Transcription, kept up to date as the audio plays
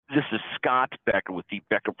This is Scott Becker with the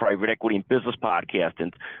Becker Private Equity and Business Podcast,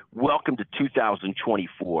 and welcome to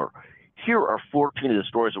 2024. Here are 14 of the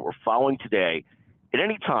stories that we're following today. At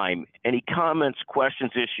any time, any comments,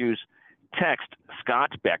 questions, issues, text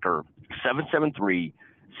Scott Becker,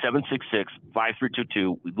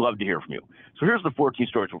 773-766-5322. We'd love to hear from you. So here's the 14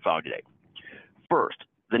 stories we're following today. First,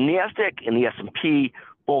 the NASDAQ and the S&P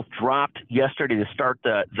both dropped yesterday to start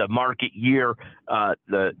the market year.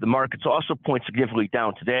 The markets also point significantly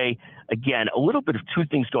down today. Again, a little bit of two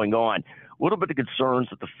things going on. A little bit of concerns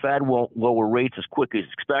that the Fed won't lower rates as quickly as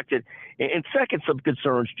expected. And second, some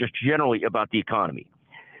concerns just generally about the economy.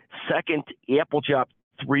 Second, Apple dropped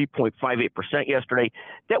 3.58% yesterday.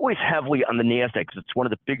 That weighs heavily on the NASDAQ because it's one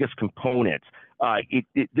of the biggest components.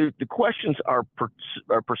 The questions are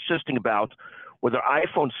persisting about whether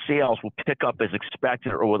iPhone sales will pick up as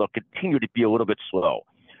expected or will they continue to be a little bit slow.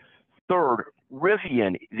 Third,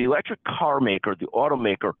 Rivian, the electric car maker, the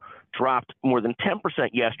automaker, dropped more than 10%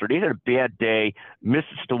 yesterday. It had a bad day,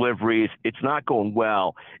 missed its deliveries. It's not going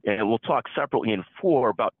well. And we'll talk separately in 4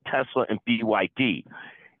 about Tesla and BYD.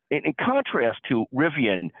 In contrast to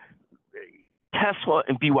Rivian, Tesla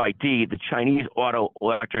and BYD, the Chinese auto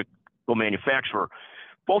electrical manufacturer,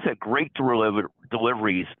 both had great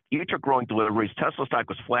deliveries. Each are growing deliveries. Tesla stock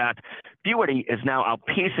was flat. BYD is now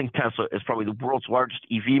outpacing Tesla as probably the world's largest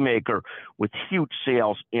EV maker with huge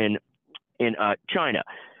sales in China.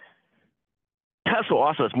 Tesla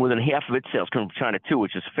also has more than half of its sales coming from China too,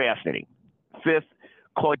 which is fascinating. Fifth,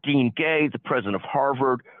 Claudine Gay, the president of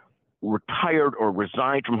Harvard, retired or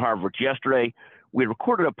resigned from Harvard yesterday. We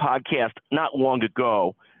recorded a podcast not long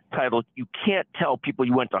ago titled, "You Can't Tell People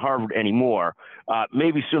You Went to Harvard Anymore."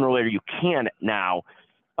 Maybe sooner or later you can now.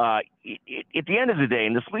 At the end of the day,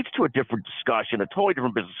 and this leads to a different discussion, a totally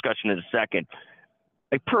different business discussion in a second,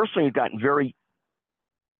 I personally have gotten very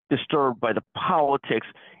disturbed by the politics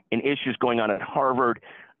and issues going on at Harvard.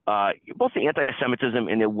 Both the anti-Semitism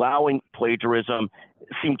and the allowing plagiarism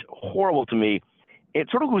seemed horrible to me.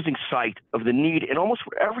 It's sort of losing sight of the need in almost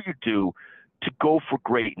whatever you do to go for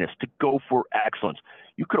greatness, to go for excellence.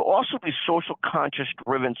 You could also be social conscious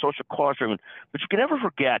driven, social cause driven, but you can never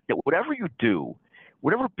forget that whatever you do,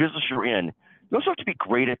 whatever business you're in, you also have to be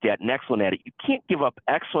great at that and excellent at it. You can't give up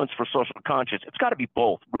excellence for social conscience. It's got to be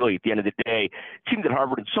both, really, at the end of the day. It seemed that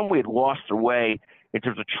Harvard in some way had lost their way in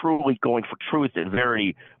terms of truly going for truth and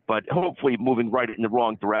verity, but hopefully moving right in the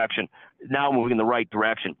wrong direction, now moving in the right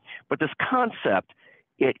direction. But this concept,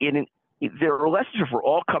 there are lessons for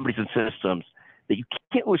all companies and systems that you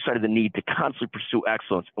can't lose sight of the need to constantly pursue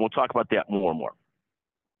excellence, and we'll talk about that more and more.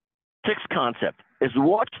 Sixth concept, as we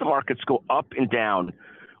watch the markets go up and down,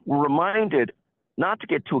 we're reminded not to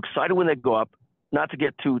get too excited when they go up, not to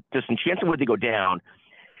get too disenchanted when they go down,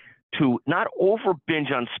 to not over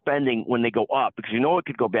binge on spending when they go up because you know it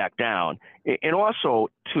could go back down, and also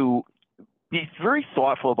to be very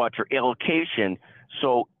thoughtful about your allocation.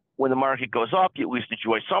 So when the market goes up, you at least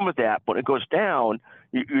enjoy some of that. But when it goes down,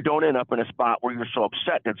 you don't end up in a spot where you're so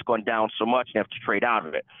upset that it's gone down so much and you have to trade out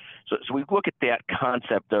of it. So we look at that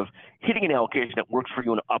concept of hitting an allocation that works for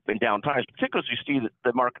you in up and down times, particularly as you see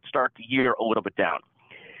the market start the year a little bit down.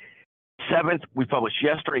 Seventh, we published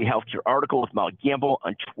yesterday a healthcare article with Molly Gamble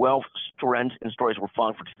on 12 trends and stories we're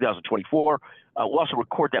following for 2024. We'll also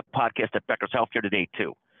record that podcast at Becker's Healthcare today,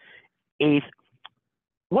 too. Eighth,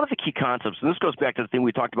 one of the key concepts, and this goes back to the thing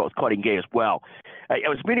we talked about with Claudine Gay as well. I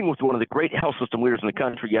was meeting with one of the great health system leaders in the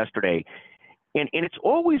country yesterday, and it's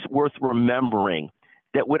always worth remembering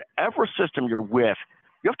that whatever system you're with,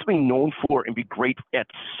 you have to be known for and be great at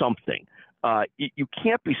something. You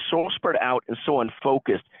can't be so spread out and so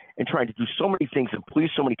unfocused and trying to do so many things and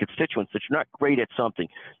please so many constituents that you're not great at something.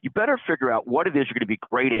 You better figure out what it is you're going to be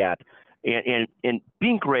great at, and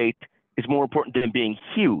being great is more important than being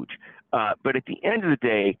huge. But at the end of the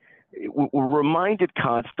day, we're reminded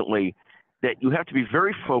constantly that you have to be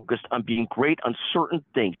very focused on being great on certain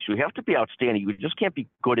things. You have to be outstanding. You just can't be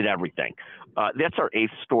good at everything. That's our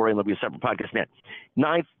eighth story, and there'll be a separate podcast on that.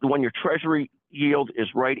 Ninth, the one-year Treasury yield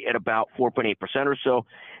is right at about 4.8% or so.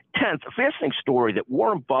 10th, a fascinating story that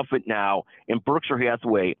Warren Buffett now and Berkshire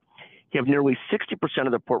Hathaway have nearly 60%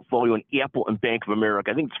 of their portfolio in Apple and Bank of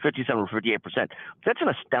America. I think it's 57 or 58%. That's an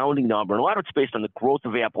astounding number. And a lot of it's based on the growth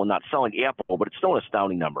of Apple and not selling Apple, but it's still an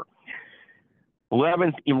astounding number.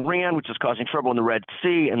 11th, Iran, which is causing trouble in the Red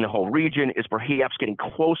Sea and the whole region, is perhaps getting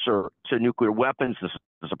closer to nuclear weapons. This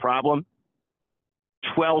is a problem.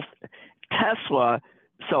 12th, Tesla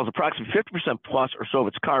sells approximately 50% plus or so of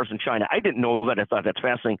its cars in China. I didn't know that. I thought that's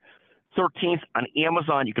fascinating. 13th, on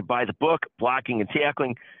Amazon, you could buy the book, Blocking and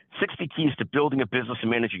Tackling, 60 Keys to Building a Business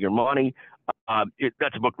and Managing Your Money.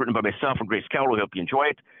 That's a book written by myself and Grace Keller. We hope you enjoy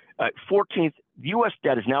it. 14th, U.S.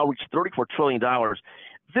 debt has now reached $34 trillion.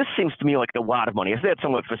 This seems to me like a lot of money. I say that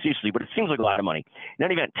somewhat facetiously, but it seems like a lot of money. In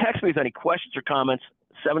any event, text me with any questions or comments,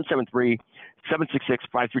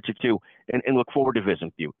 773-766-5322, and look forward to visiting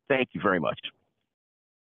with you. Thank you very much.